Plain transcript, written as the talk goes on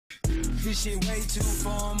This shit way too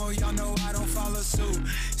formal, y'all know I don't follow suit.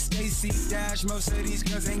 Stacy Dash, most of these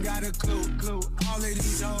girls ain't got a clue. All of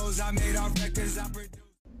these hoes I made off records I produced.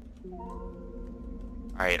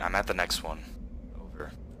 Alright, I'm at the next one.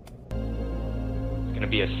 Over. It's gonna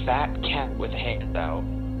be a fat cat with hands out.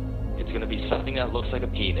 It's gonna be something that looks like a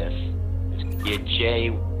penis. There's gonna be a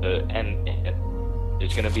J with the N in it.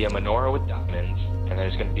 There's gonna be a menorah with diamonds, and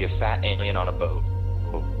there's gonna be a fat alien on a boat.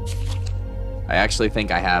 Oh. I actually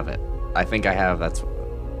think I have it. I think I have it.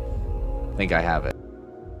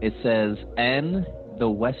 It says, in the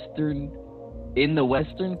western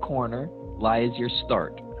corner lies your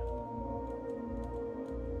start.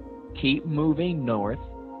 Keep moving north,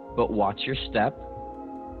 but watch your step.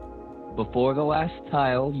 Before the last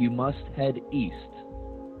tile, you must head east.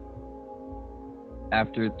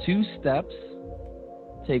 After 2 steps,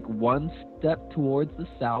 take 1 step towards the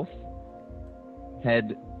south.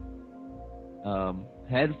 Head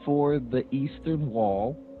for the eastern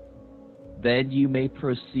wall. Then you may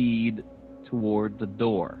proceed toward the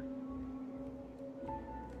door.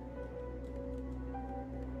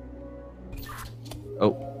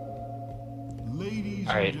 Oh. Ladies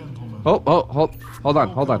Alright. and gentlemen. Hold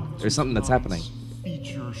on. There's something that's happening.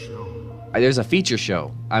 Feature show. There's a feature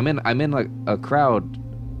show. I'm in a crowd.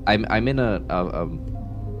 I'm in a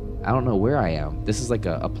I don't know where I am. This is like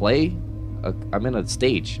a play. I'm in a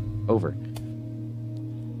stage. Over.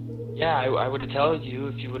 Yeah, I would have told you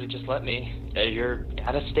if you would have just let me. You're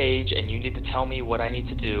at a stage and you need to tell me what I need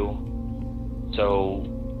to do. So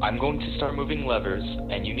I'm going to start moving levers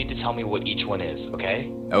and you need to tell me what each one is,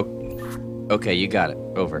 okay? Oh, okay, you got it.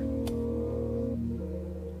 Over.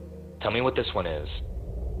 Tell me what this one is.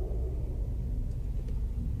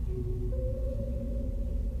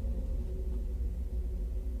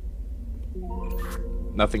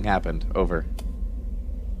 Nothing happened. Over.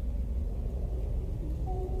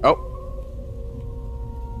 Oh.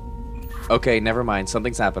 Okay, never mind.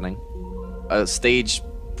 Something's happening. A stage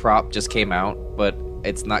prop just came out, but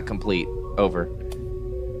it's not complete. Over.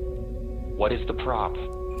 What is the prop?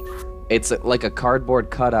 It's like a cardboard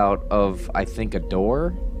cutout of, I think, a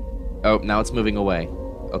door. Oh, now it's moving away.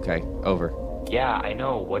 Okay, over. Yeah, I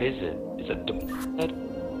know. What is it? Is it head?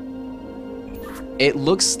 It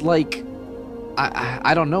looks like...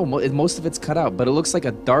 I don't know. Most of it's cut out, but it looks like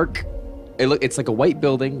a dark... It's like a white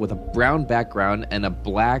building with a brown background and a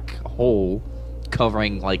black hole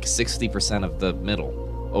covering like 60% of the middle.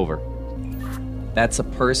 Over. That's a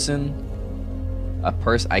person.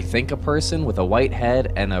 I think a person with a white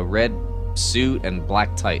head and a red suit and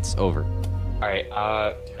black tights. Over. Alright,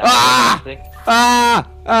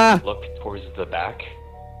 look towards the back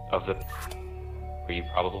of the... where you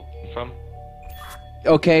probably came from.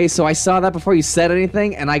 Okay, so I saw that before you said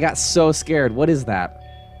anything, and I got so scared. What is that?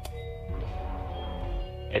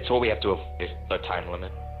 It's what we have to avoid, the time limit.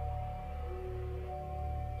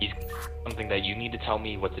 He's something that you need to tell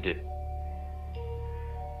me what to do.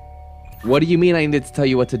 What do you mean I need to tell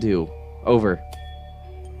you what to do? Over.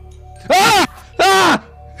 Ah! Ah!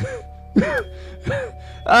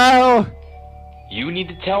 Oh! You need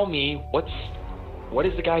to tell me what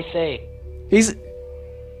is the guy saying? He's...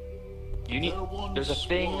 There's a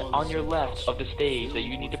thing on your left of the stage that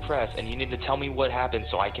you need to press, and you need to tell me what happened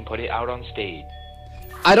so I can put it out on stage.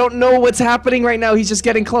 I don't know what's happening right now. He's just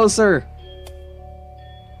getting closer.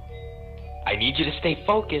 I need you to stay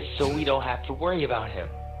focused so we don't have to worry about him.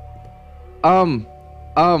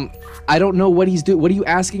 I don't know what he's doing. What are you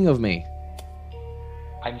asking of me?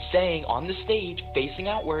 I'm saying on the stage, facing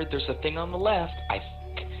outward, there's a thing on the left, I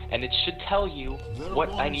think, and it should tell you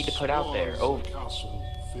what I need to put out there. Over.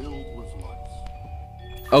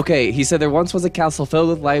 Okay, he said there once was a castle filled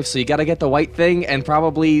with life, so you gotta get the white thing and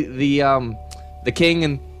probably the king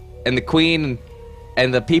and the queen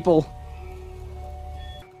and the people.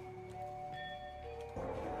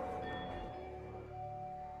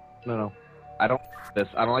 No. I don't like this.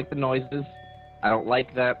 I don't like the noises. I don't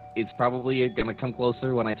like that it's probably gonna come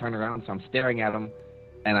closer when I turn around, so I'm staring at him,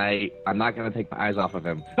 and I'm not gonna take my eyes off of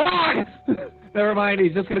him. Ah! Never mind,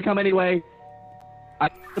 he's just gonna come anyway. I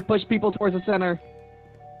have to push people towards the center.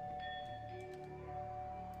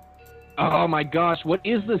 Oh my gosh, what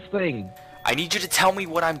is this thing? I need you to tell me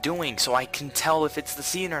what I'm doing so I can tell if it's the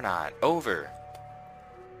scene or not. Over.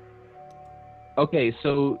 Okay,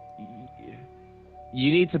 so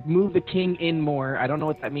you need to move the king in more. I don't know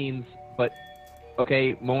what that means, but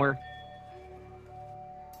okay, more.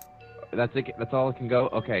 That's it. That's all it can go.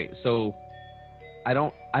 Okay, so I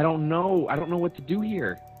don't know. I don't know what to do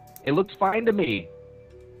here. It looks fine to me.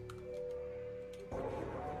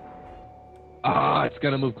 It's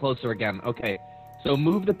gonna move closer again. Okay, so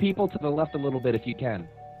move the people to the left a little bit if you can.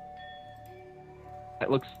 That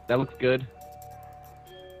looks good.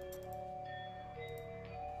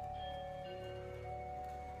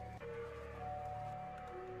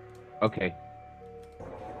 Okay.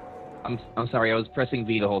 I'm sorry. I was pressing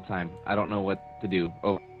V the whole time. I don't know what to do.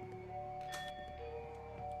 Oh.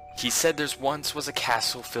 He said there's once was a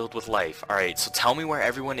castle filled with life. Alright, so tell me where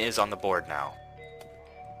everyone is on the board now.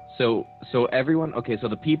 So everyone. Okay. So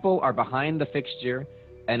the people are behind the fixture,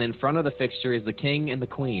 and in front of the fixture is the king and the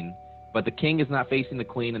queen. But the king is not facing the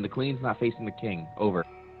queen, and the queen's not facing the king. Over.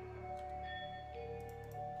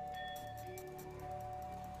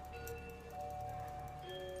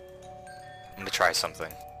 I'm gonna try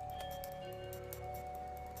something.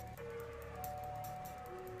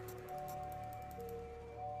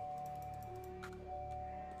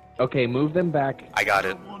 Okay, move them back. I got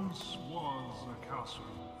it. There once was a castle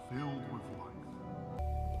filled with life.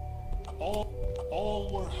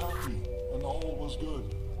 All were happy and all was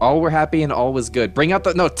good. All were happy and all was good. Bring out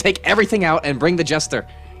the... No, take everything out and bring the jester.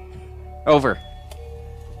 Over.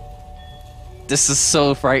 This is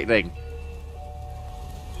so frightening.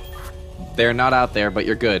 They're not out there, but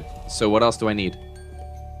you're good. So what else do I need?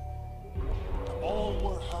 All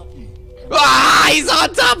were happy. Ah! He's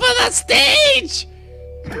on top of the stage!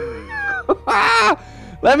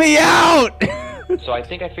 Let me out! So I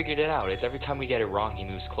think I figured it out. It's every time we get it wrong, he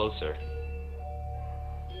moves closer.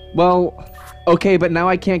 Well, okay, but now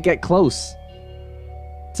I can't get close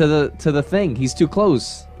to the thing. He's too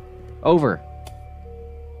close. Over.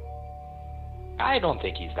 I don't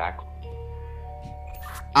think he's that close.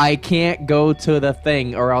 I can't go to the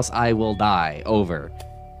thing or else I will die. Over.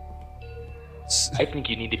 I think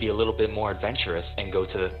you need to be a little bit more adventurous and go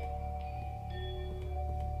to...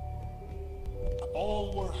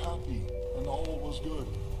 All were happy and all was good.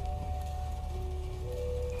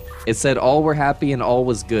 It said all were happy and all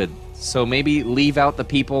was good. So maybe leave out the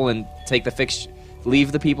people and take the fixture.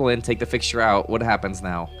 Leave the people in, take the fixture out. What happens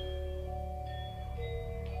now?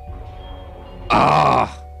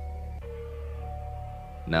 Ah!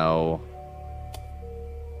 No.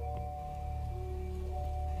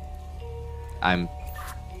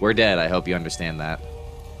 We're dead. I hope you understand that.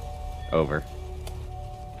 Over.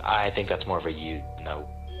 I think that's more of a you. No.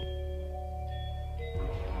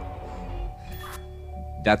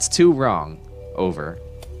 That's too wrong. Over.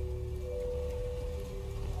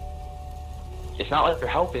 It's not like they're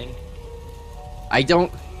helping. I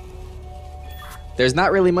don't... There's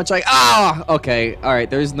not really much I... Ah! Okay. Alright,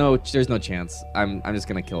 there's no chance. I'm just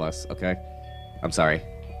gonna kill us, okay? I'm sorry.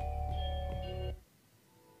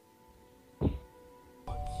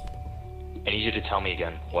 I need you to tell me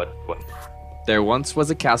again. What? There once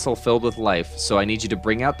was a castle filled with life, so I need you to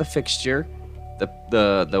bring out the fixture,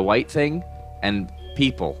 the white thing, and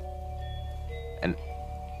people.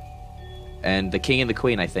 And the king and the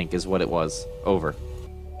queen, I think, is what it was. Over.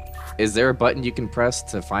 Is there a button you can press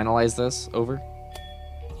to finalize this? Over.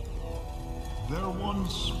 There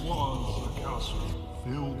once was a castle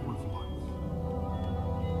filled with life.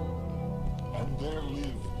 And there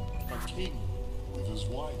lived a king with his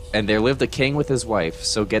wife. And there lived a king with his wife,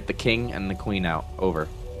 so get the king and the queen out. Over.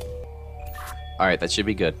 Alright, that should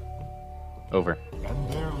be good. Over. And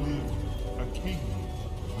there lived a king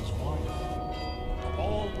with his wife.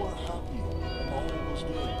 All were happy and all was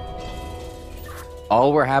good.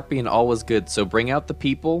 All were happy and all was good, so bring out the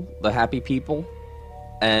people, the happy people,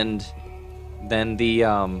 and then the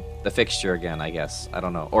fixture again, I guess. I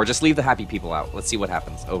don't know. Or just leave the happy people out. Let's see what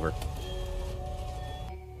happens. Over.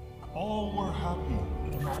 All were happy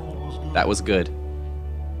and all was good. That was good.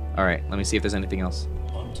 Alright, let me see if there's anything else.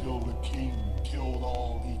 Until the king killed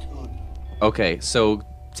all he could. Okay, so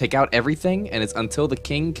take out everything, and it's until the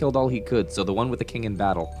king killed all he could. So the one with the king in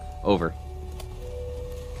battle. Over.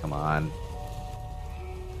 Come on.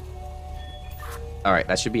 Alright,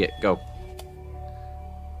 that should be it. Go.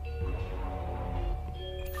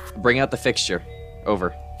 Bring out the fixture.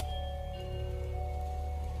 Over.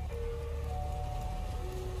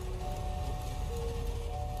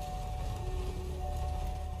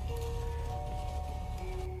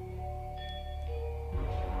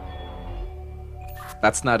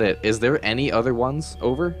 That's not it. Is there any other ones?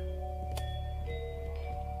 Over?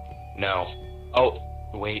 No. Oh,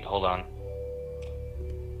 wait, hold on.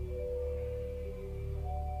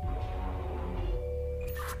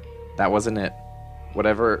 That wasn't it.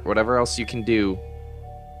 Whatever else you can do,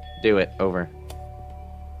 do it. Over.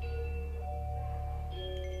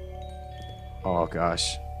 Oh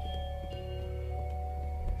gosh.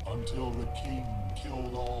 Until the king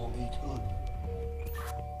killed all he could.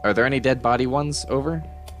 Are there any dead body ones? Over?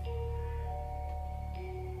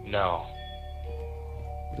 No.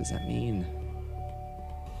 What does that mean?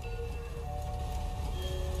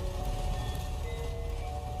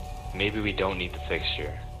 Maybe we don't need the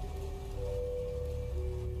fixture.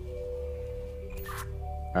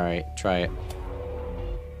 Alright, try it.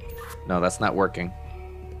 No, that's not working.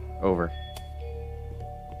 Over.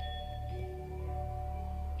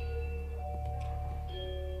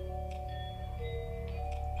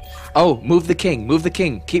 Oh, move the king. Move the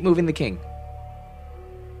king. Keep moving the king.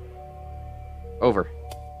 Over.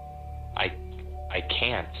 I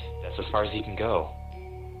can't. That's as far as he can go.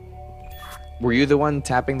 Were you the one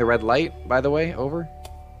tapping the red light, by the way? Over.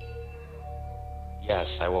 Yes,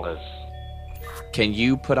 I was. Can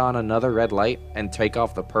you put on another red light and take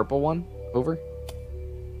off the purple one? Over.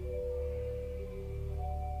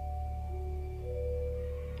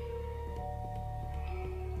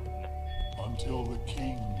 Until the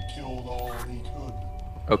king killed all he could.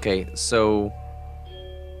 Okay, so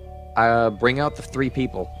bring out the 3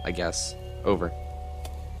 people, I guess. Over.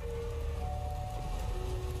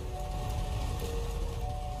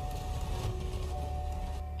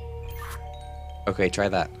 Okay, try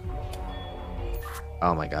that.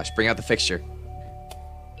 Oh my gosh, bring out the fixture.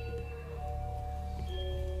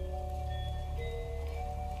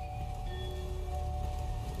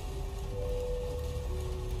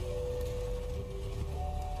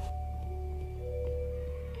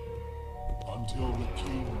 Until the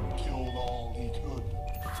king killed all he could.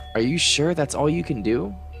 Are you sure that's all you can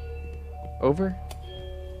do? Over?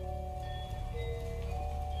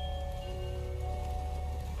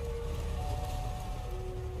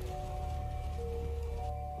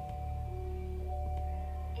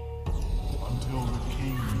 Until the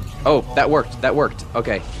king killed Oh, that worked. That worked.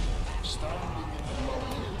 Okay.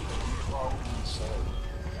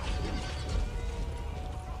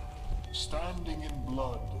 Standing in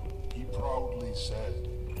blood, he proudly said.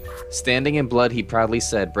 Standing in blood, he proudly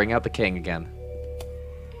said, bring out the king again.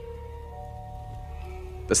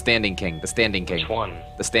 The standing king. The standing king. Which one?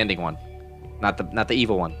 The standing one. Not the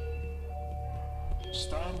evil one.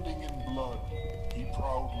 Standing in blood, he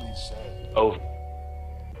proudly said. Oh,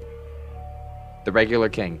 The regular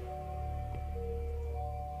king.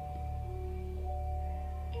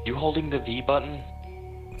 you holding the V button?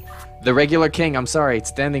 The regular king, I'm sorry. It's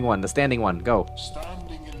standing one. The standing one. Go.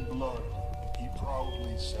 Standing in blood, he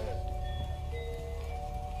proudly said.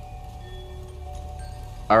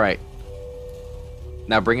 Alright.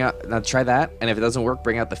 Now try that, and if it doesn't work,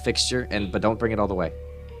 bring out the fixture, but don't bring it all the way.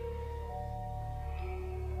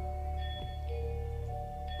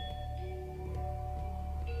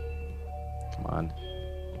 Come on.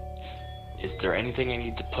 Is there anything I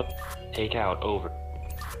need to take out? Over.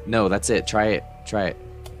 No, that's it. Try it. Try it.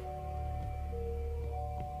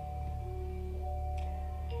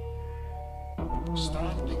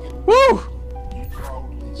 Standing in Woo! he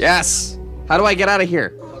proudly said. Yes! How do I get out of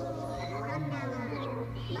here?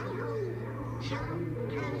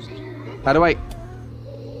 How do I...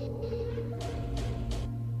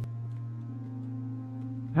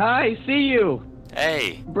 Hi, see you,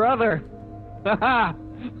 Hey. brother.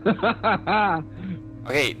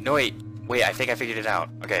 Okay, no wait. Wait, I think I figured it out.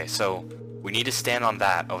 Okay, so we need to stand on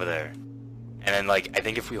that over there. And then like I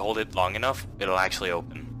think if we hold it long enough, it'll actually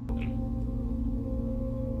open.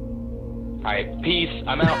 Alright, peace.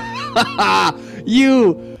 I'm out.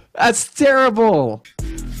 You! That's terrible!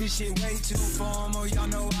 This shit way too formal, y'all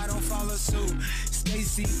know I don't follow suit.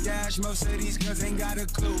 Stacy Dash, most of these girls ain't got a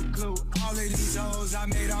clue. All of these hoes I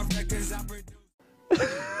made off records I produced.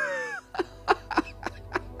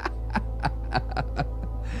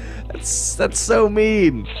 That's so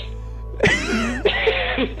mean.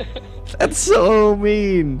 That's so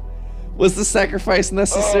mean. Was the sacrifice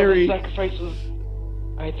necessary? Oh, the sacrifice was...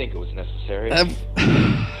 I think it was necessary.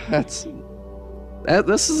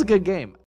 This is a good game.